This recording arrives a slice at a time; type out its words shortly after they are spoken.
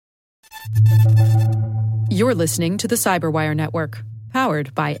You're listening to the Cyberwire Network,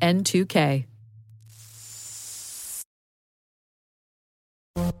 powered by N2K.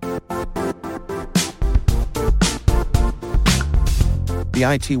 The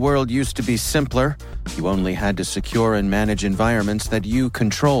IT world used to be simpler. You only had to secure and manage environments that you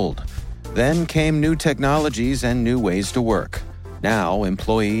controlled. Then came new technologies and new ways to work. Now,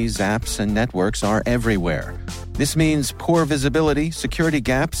 employees, apps, and networks are everywhere. This means poor visibility, security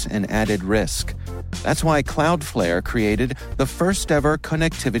gaps, and added risk. That's why Cloudflare created the first-ever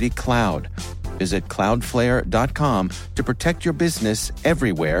connectivity cloud. Visit cloudflare.com to protect your business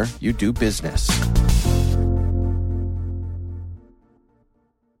everywhere you do business.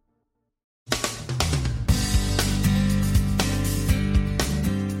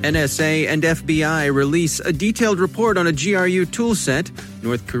 NSA and FBI release a detailed report on a GRU toolset.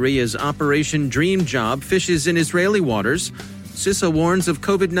 North Korea's Operation Dream Job fishes in Israeli waters. CISA warns of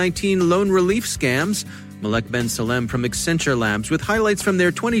COVID-19 loan relief scams. Malek Ben Salem from Accenture Labs with highlights from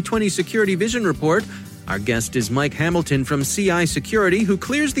their 2020 Security Vision Report. Our guest is Mike Hamilton from CI Security, who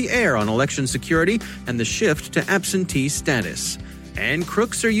clears the air on election security and the shift to absentee status. And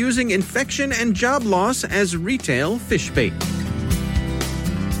crooks are using infection and job loss as retail fish bait.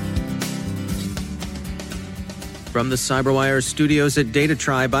 From the Cyberwire studios at Data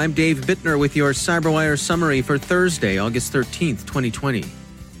Tribe, I'm Dave Bittner with your Cyberwire summary for Thursday, August 13th, 2020.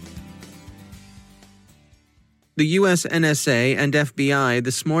 The U.S. NSA and FBI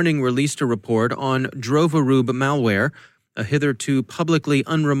this morning released a report on Drovarube malware, a hitherto publicly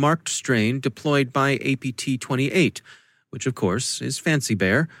unremarked strain deployed by APT-28, which, of course, is Fancy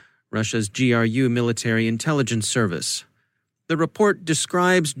Bear, Russia's GRU military intelligence service. The report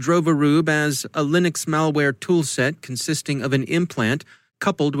describes Drovarube as a Linux malware toolset consisting of an implant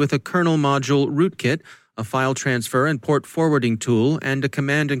coupled with a kernel module rootkit, a file transfer and port forwarding tool, and a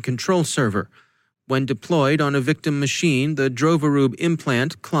command and control server. When deployed on a victim machine, the Drovarube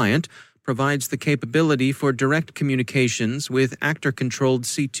implant client provides the capability for direct communications with actor-controlled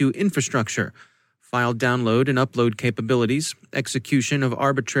C2 infrastructure, file download and upload capabilities, execution of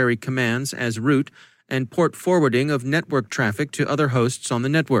arbitrary commands as root, and port forwarding of network traffic to other hosts on the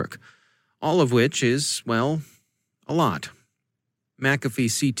network, all of which is, well, a lot.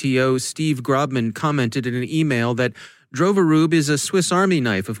 McAfee CTO Steve Grobman commented in an email that Drovarube is a Swiss Army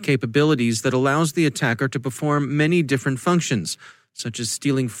knife of capabilities that allows the attacker to perform many different functions, such as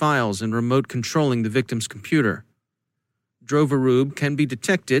stealing files and remote controlling the victim's computer. Drovarube can be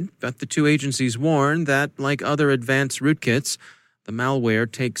detected, but the two agencies warn that, like other advanced rootkits, the malware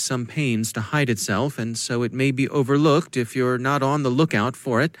takes some pains to hide itself, and so it may be overlooked if you're not on the lookout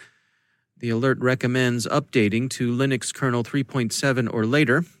for it. The alert recommends updating to Linux kernel 3.7 or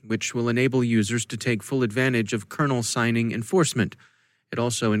later, which will enable users to take full advantage of kernel signing enforcement. It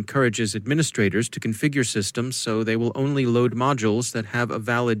also encourages administrators to configure systems so they will only load modules that have a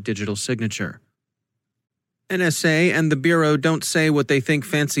valid digital signature. NSA and the Bureau don't say what they think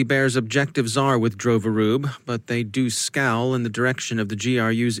Fancy Bear's objectives are with Drovarube, but they do scowl in the direction of the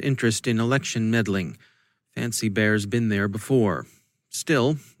GRU's interest in election meddling. Fancy Bear's been there before.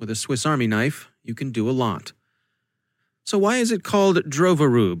 Still, with a Swiss Army knife, you can do a lot. So why is it called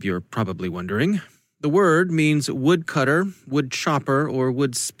Drovarube, you're probably wondering? The word means woodcutter, wood chopper, or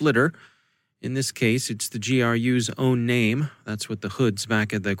wood splitter. In this case, it's the GRU's own name. That's what the hoods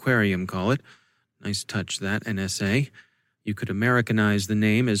back at the aquarium call it. Nice touch, that, NSA. You could Americanize the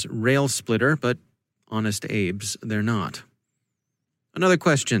name as Railsplitter, but honest Abes, they're not. Another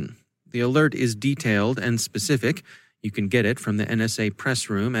question. The alert is detailed and specific. You can get it from the NSA press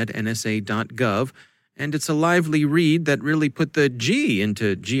room at nsa.gov, and it's a lively read that really put the G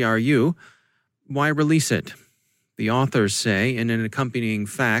into GRU. Why release it? The authors say in an accompanying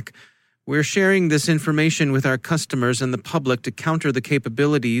FAQ, "We're sharing this information with our customers and the public to counter the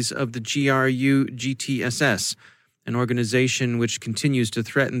capabilities of the GRU GTSS, an organization which continues to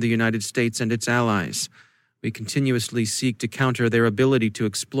threaten the United States and its allies. We continuously seek to counter their ability to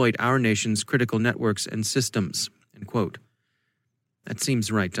exploit our nation's critical networks and systems." End quote. That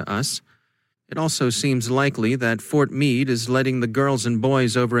seems right to us. It also seems likely that Fort Meade is letting the girls and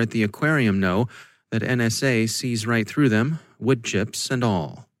boys over at the aquarium know that NSA sees right through them, wood chips and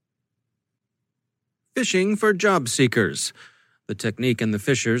all. Phishing for job seekers. The technique and the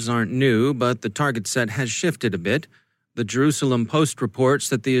fishers aren't new, but the target set has shifted a bit. The Jerusalem Post reports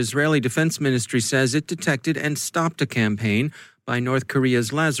that the Israeli Defense Ministry says it detected and stopped a campaign by North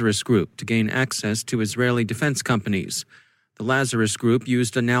Korea's Lazarus Group to gain access to Israeli defense companies. The Lazarus Group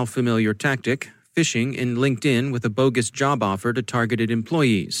used a now familiar tactic, phishing in LinkedIn with a bogus job offer to targeted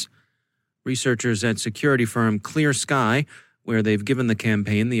employees. Researchers at security firm Clear Sky, where they've given the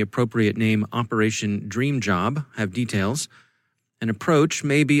campaign the appropriate name Operation Dream Job, have details. An approach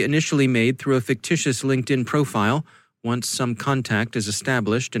may be initially made through a fictitious LinkedIn profile once some contact is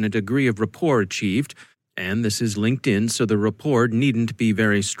established and a degree of rapport achieved, and this is LinkedIn, so the rapport needn't be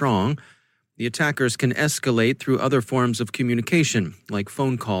very strong. The attackers can escalate through other forms of communication, like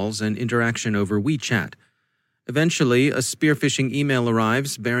phone calls and interaction over WeChat. Eventually, a spear phishing email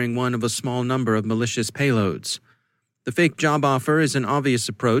arrives bearing one of a small number of malicious payloads. The fake job offer is an obvious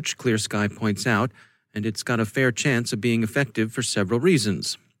approach, Clear Sky points out, and it's got a fair chance of being effective for several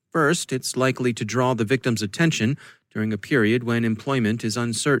reasons. First, it's likely to draw the victim's attention during a period when employment is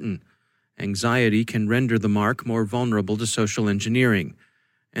uncertain. Anxiety can render the mark more vulnerable to social engineering.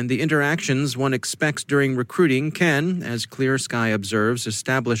 And the interactions one expects during recruiting can, as Clear Sky observes,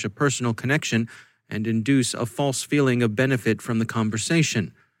 establish a personal connection and induce a false feeling of benefit from the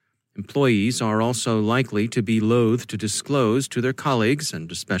conversation. Employees are also likely to be loath to disclose to their colleagues,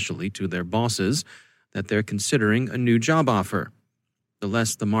 and especially to their bosses, that they're considering a new job offer. The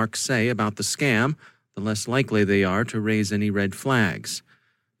less the marks say about the scam, the less likely they are to raise any red flags.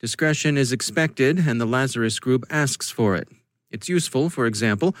 Discretion is expected, and the Lazarus Group asks for it. It's useful, for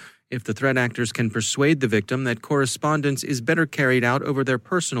example, if the threat actors can persuade the victim that correspondence is better carried out over their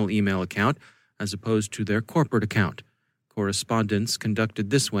personal email account as opposed to their corporate account. Correspondence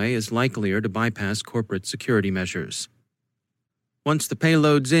conducted this way is likelier to bypass corporate security measures. Once the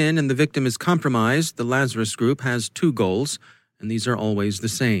payload's in and the victim is compromised, the Lazarus Group has two goals, and these are always the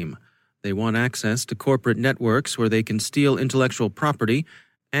same. They want access to corporate networks where they can steal intellectual property,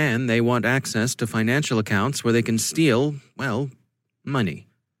 and they want access to financial accounts where they can steal, money.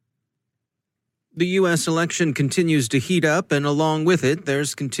 The U.S. election continues to heat up, and along with it,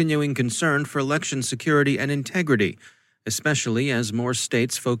 there's continuing concern for election security and integrity, especially as more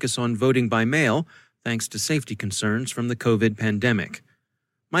states focus on voting by mail, thanks to safety concerns from the COVID pandemic.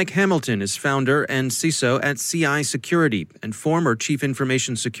 Mike Hamilton is founder and CISO at CI Security and former Chief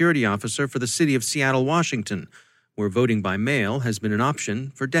Information Security Officer for the city of Seattle, Washington, where voting by mail has been an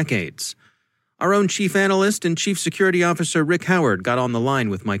option for decades. Our own Chief Analyst and Chief Security Officer Rick Howard got on the line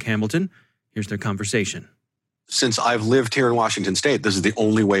with Mike Hamilton. Here's their conversation. Since I've lived here in Washington State, this is the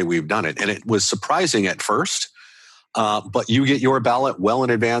only way we've done it. And it was surprising at first, but you get your ballot well in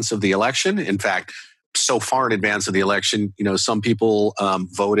advance of the election. In fact, so far in advance of the election, some people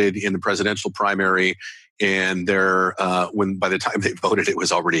voted in the presidential primary, and when by the time they voted, it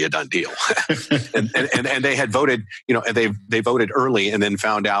was already a done deal. and they had voted, and they voted early, and then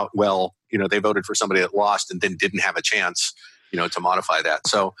found out, they voted for somebody that lost, and then didn't have a chance, to modify that.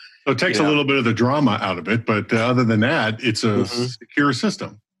 So it takes a little bit of the drama out of it, but other than that, it's a secure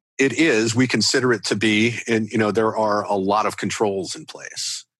system. It is. We consider it to be, and there are a lot of controls in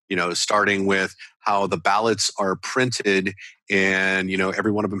place. Starting with how the ballots are printed, and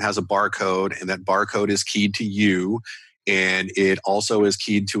every one of them has a barcode, and that barcode is keyed to you, and it also is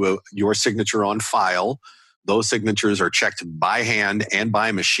keyed to your signature on file. Those signatures are checked by hand and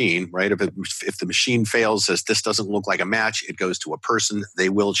by machine, right? If the machine fails, says this doesn't look like a match, it goes to a person. They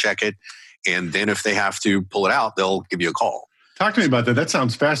will check it, and then if they have to pull it out, they'll give you a call. Talk to me about that. That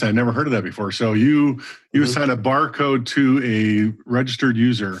sounds fascinating. I've never heard of that before. So you assign a barcode to a registered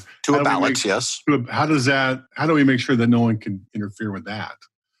user. To a ballot, yes. How do we make sure that no one can interfere with that?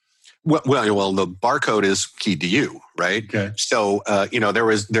 Well, the barcode is keyed to you, right? Okay. So, there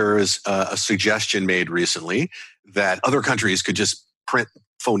was a suggestion made recently that other countries could just print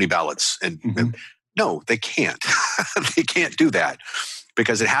phony ballots. And no, they can't. They can't do that,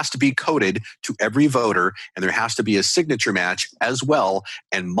 because it has to be coded to every voter, and there has to be a signature match as well,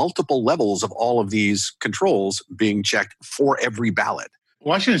 and multiple levels of all of these controls being checked for every ballot.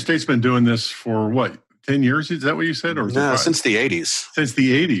 Washington State's been doing this for 10 years? Is that what you said? Or no, since the 80s. Since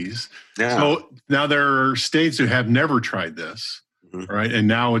the 80s. Yeah. So now there are states who have never tried this, right? And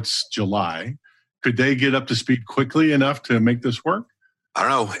now it's July. Could they get up to speed quickly enough to make this work? I don't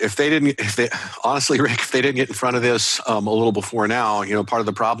know. Honestly, Rick, if they didn't get in front of this a little before now, part of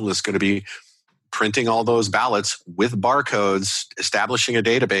the problem is going to be printing all those ballots with barcodes, establishing a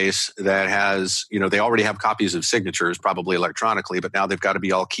database that has, they already have copies of signatures, probably electronically, but now they've got to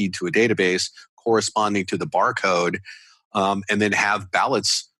be all keyed to a database corresponding to the barcode, and then have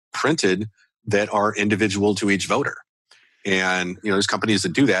ballots printed that are individual to each voter. And, there's companies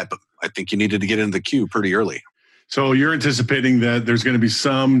that do that, but I think you needed to get into the queue pretty early. So you're anticipating that there's going to be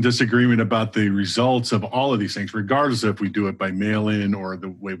some disagreement about the results of all of these things, regardless of if we do it by mail-in or the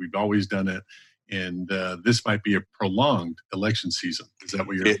way we've always done it. And this might be a prolonged election season. Is that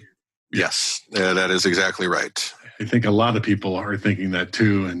what you're... Yes, that is exactly right. I think a lot of people are thinking that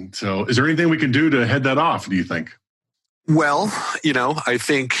too. And so is there anything we can do to head that off, do you think? Well, I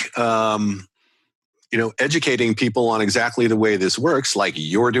think, educating people on exactly the way this works, like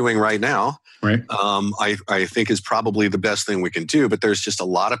you're doing right now, Right. I think is probably the best thing we can do. But there's just a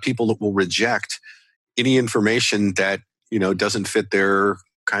lot of people that will reject any information that, doesn't fit their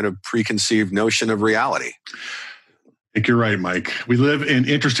kind of preconceived notion of reality. I think you're right, Mike. We live in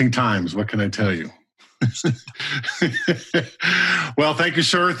interesting times. What can I tell you? Well, thank you,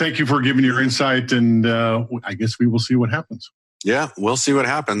 sir. Thank you for giving your insight. And I guess we will see what happens. Yeah, we'll see what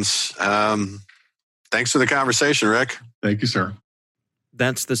happens. Thanks for the conversation, Rick. Thank you, sir.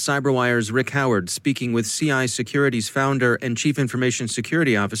 That's the CyberWire's Rick Howard speaking with CI Security's founder and Chief Information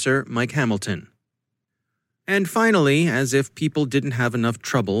Security Officer, Mike Hamilton. And finally, as if people didn't have enough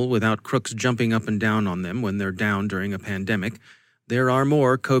trouble without crooks jumping up and down on them when they're down during a pandemic, there are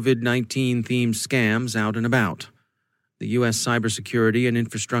more COVID-19 themed scams out and about. The U.S. Cybersecurity and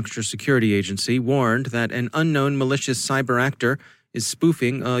Infrastructure Security Agency warned that an unknown malicious cyber actor is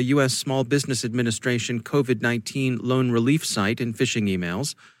spoofing a U.S. Small Business Administration COVID-19 loan relief site in phishing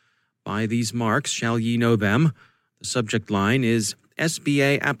emails. By these marks shall ye know them. The subject line is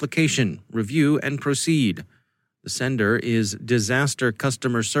SBA application, review and proceed. The sender is disaster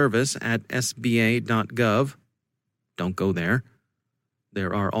customer service at sba.gov. Don't go there.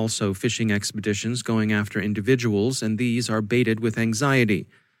 There are also phishing expeditions going after individuals, and these are baited with anxiety.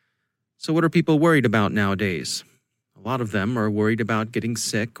 So what are people worried about nowadays? A lot of them are worried about getting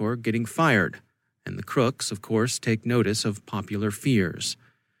sick or getting fired. And the crooks, of course, take notice of popular fears.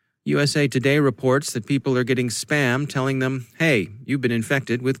 USA Today reports that people are getting spam telling them, hey, you've been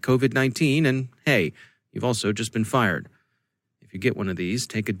infected with COVID-19, and hey, you've also just been fired. If you get one of these,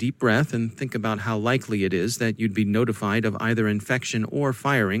 take a deep breath and think about how likely it is that you'd be notified of either infection or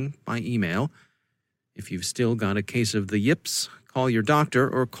firing by email. If you've still got a case of the yips, call your doctor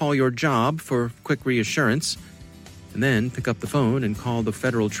or call your job for quick reassurance, and then pick up the phone and call the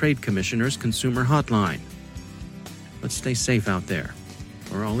Federal Trade Commissioner's Consumer Hotline. Let's stay safe out there.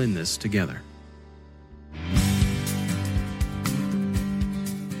 We're all in this together.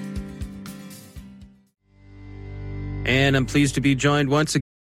 And I'm pleased to be joined once again.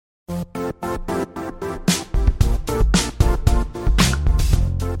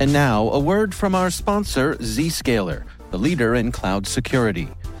 And now, a word from our sponsor, Zscaler, the leader in cloud security.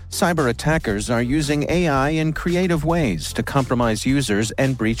 Cyber attackers are using AI in creative ways to compromise users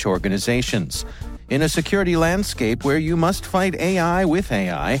and breach organizations. In a security landscape where you must fight AI with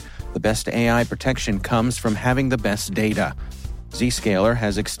AI, the best AI protection comes from having the best data. Zscaler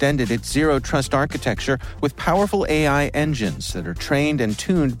has extended its zero-trust architecture with powerful AI engines that are trained and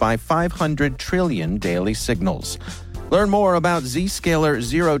tuned by 500 trillion daily signals. Learn more about Zscaler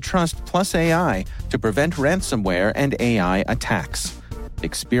Zero Trust Plus AI to prevent ransomware and AI attacks.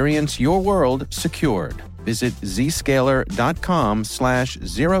 Experience your world secured. Visit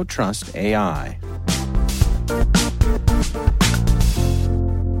zscaler.com/zerotrustai.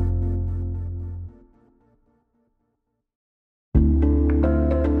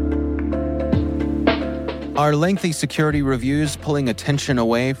 Are lengthy security reviews pulling attention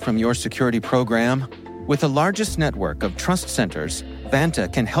away from your security program? With the largest network of trust centers, Vanta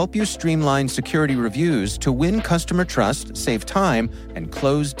can help you streamline security reviews to win customer trust, save time, and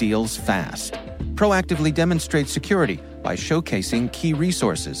close deals fast. Proactively demonstrate security by showcasing key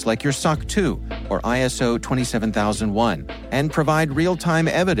resources like your SOC 2 or ISO 27001 and provide real-time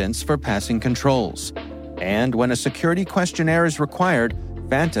evidence for passing controls. And when a security questionnaire is required,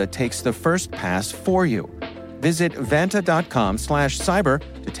 Vanta takes the first pass for you. Visit vanta.com/cyber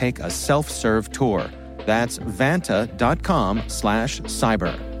to take a self-serve tour. That's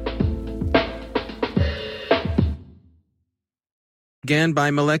vanta.com/cyber. Began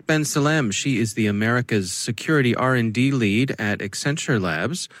by Malek Ben Salem. She is the America's Security R&D lead at Accenture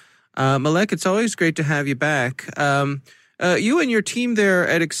Labs. Malek, it's always great to have you back. You and your team there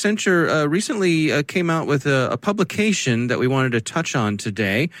at Accenture recently came out with a publication that we wanted to touch on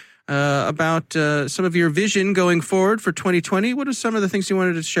today about some of your vision going forward for 2020. What are some of the things you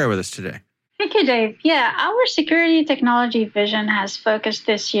wanted to share with us today? Thank you, Dave. Yeah, our security technology vision has focused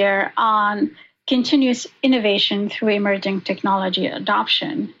this year on continuous innovation through emerging technology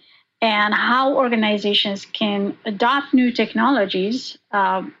adoption and how organizations can adopt new technologies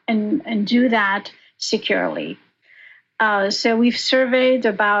and do that securely. So we've surveyed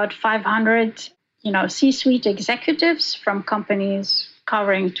about 500, C-suite executives from companies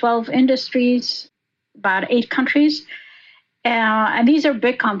covering 12 industries, about 8 countries. And these are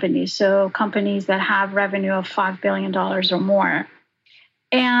big companies, so companies that have revenue of $5 billion or more.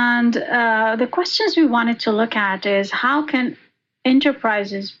 And the questions we wanted to look at is how can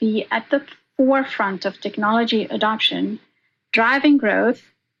enterprises be at the forefront of technology adoption, driving growth,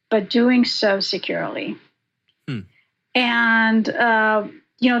 but doing so securely. And,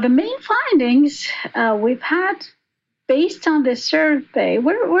 the main findings we've had based on this survey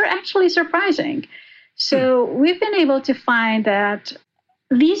were actually surprising. So we've been able to find that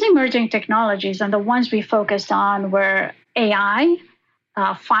these emerging technologies, and the ones we focused on, were AI,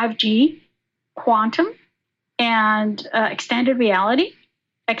 5G, quantum, and extended reality,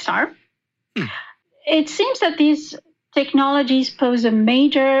 XR. It seems that these technologies pose a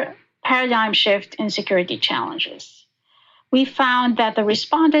major paradigm shift in security challenges. We found that the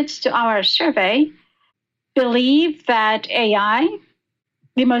respondents to our survey believe that AI,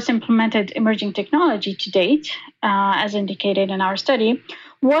 the most implemented emerging technology to date, as indicated in our study,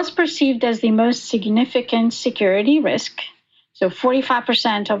 was perceived as the most significant security risk. So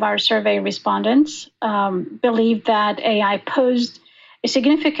 45% of our survey respondents believed that AI posed a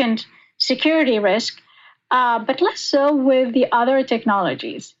significant security risk, but less so with the other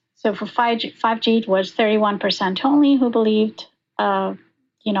technologies. So for 5G, it was 31% only who believed,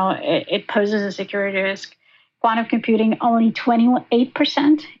 it poses a security risk. Quantum computing, only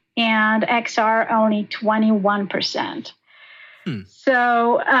 28%, and XR, only 21%.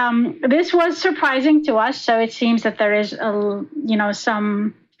 So this was surprising to us. So it seems that there is,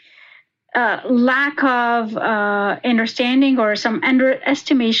 some lack of understanding or some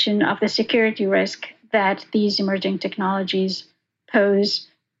underestimation of the security risk that these emerging technologies pose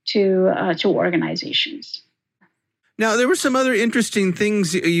to organizations. Now, there were some other interesting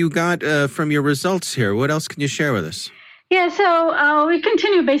things you got from your results here. What else can you share with us? Yeah, so we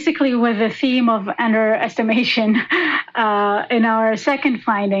continue basically with the theme of underestimation in our second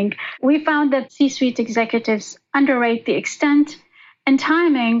finding. We found that C-suite executives underrate the extent and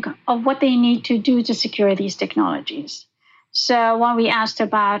timing of what they need to do to secure these technologies. So when we asked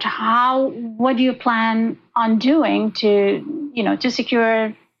about what do you plan on doing to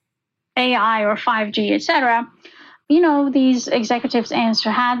secure AI or 5G, et cetera, these executives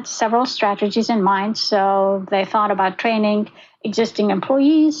had several strategies in mind. So they thought about training existing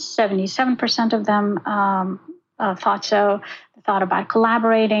employees. 77% of them thought so. They thought about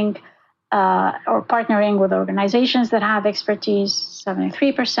collaborating or partnering with organizations that have expertise,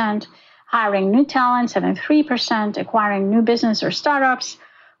 73%. Hiring new talent, 73%. Acquiring new business or startups,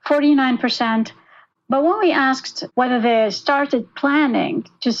 49%. But when we asked whether they started planning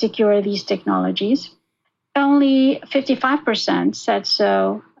to secure these technologies, only 55% said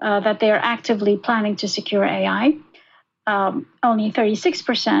so, that they are actively planning to secure AI. Only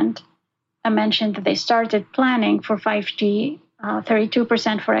 36% mentioned that they started planning for 5G,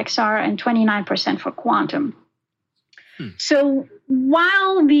 32% for XR, and 29% for quantum. So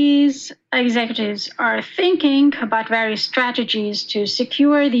while these executives are thinking about various strategies to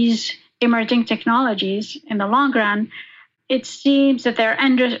secure these emerging technologies in the long run, it seems that they're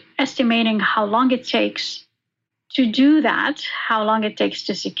underestimating how long it takes to do that, how long it takes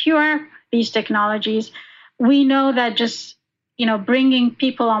to secure these technologies. We know that just, bringing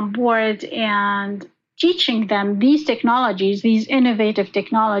people on board and teaching them these technologies, these innovative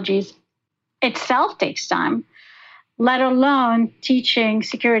technologies, itself takes time, let alone teaching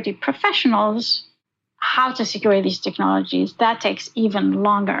security professionals how to secure these technologies. That takes even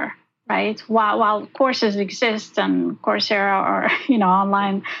longer. Right? While courses exist and Coursera or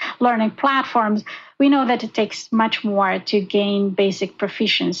online learning platforms, we know that it takes much more to gain basic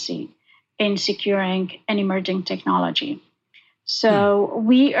proficiency in securing an emerging technology. So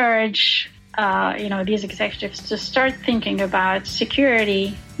we urge these executives to start thinking about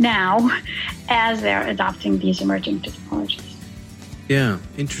security now as they're adopting these emerging technologies. Yeah,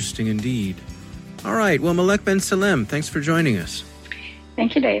 interesting indeed. All right. Well, Malek Ben Salem, thanks for joining us.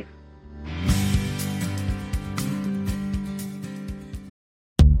 Thank you, Dave.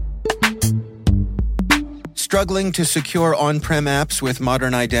 Struggling to secure on-prem apps with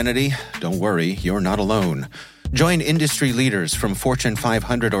modern identity? Don't worry, you're not alone. Join industry leaders from Fortune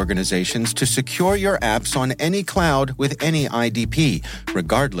 500 organizations to secure your apps on any cloud with any IDP,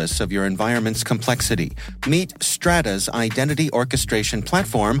 regardless of your environment's complexity. Meet Strata's identity orchestration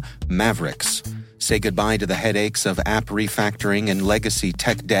platform, Mavericks. Say goodbye to the headaches of app refactoring and legacy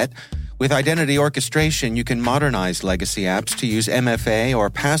tech debt. With identity orchestration, you can modernize legacy apps to use MFA or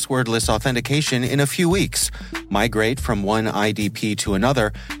passwordless authentication in a few weeks, migrate from one IDP to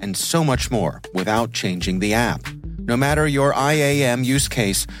another, and so much more without changing the app. No matter your IAM use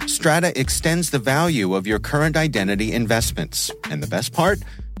case, Strata extends the value of your current identity investments. And the best part?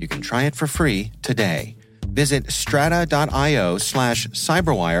 You can try it for free today. Visit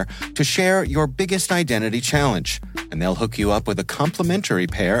strata.io/cyberwire to share your biggest identity challenge. and they'll hook you up with a complimentary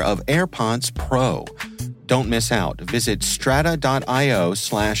pair of AirPods Pro. Don't miss out. Visit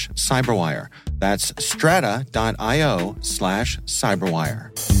strata.io/cyberwire. That's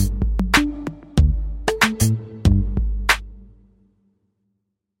strata.io/cyberwire.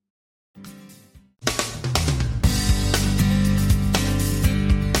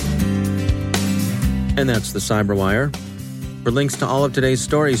 And that's the Cyberwire. For links to all of today's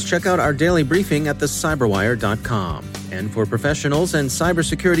stories, check out our daily briefing at thecyberwire.com. And for professionals and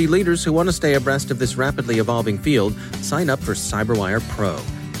cybersecurity leaders who want to stay abreast of this rapidly evolving field, sign up for Cyberwire Pro.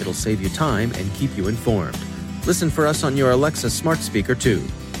 It'll save you time and keep you informed. Listen for us on your Alexa smart speaker, too.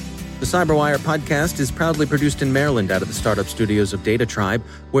 The Cyberwire podcast is proudly produced in Maryland out of the startup studios of Data Tribe,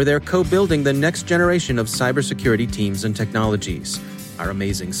 where they're co-building the next generation of cybersecurity teams and technologies. Our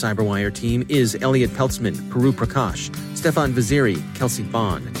amazing Cyberwire team is Elliot Peltzman, Puru Prakash, Stefan Vaziri, Kelsey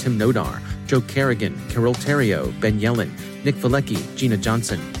Bond, Tim Nodar, Joe Kerrigan, Carol Terrio, Ben Yellen, Nick Valecki, Gina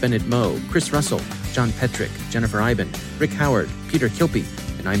Johnson, Bennett Moe, Chris Russell, John Petrick, Jennifer Iben, Rick Howard, Peter Kilpie,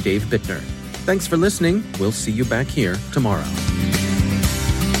 and I'm Dave Bittner. Thanks for listening. We'll see you back here tomorrow.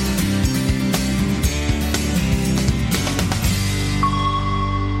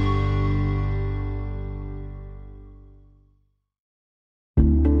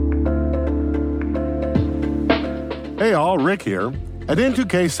 Hey all, Rick here. At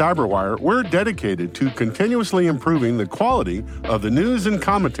N2K Cyberwire, we're dedicated to continuously improving the quality of the news and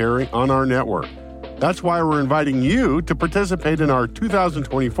commentary on our network. That's why we're inviting you to participate in our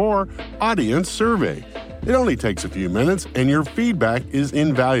 2024 audience survey. It only takes a few minutes, and your feedback is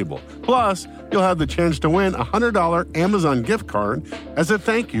invaluable. Plus, you'll have the chance to win a $100 Amazon gift card as a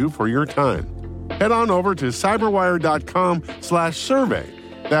thank you for your time. Head on over to cyberwire.com/survey.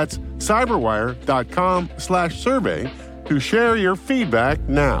 That's cyberwire.com/survey to share your feedback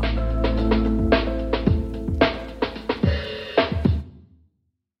now.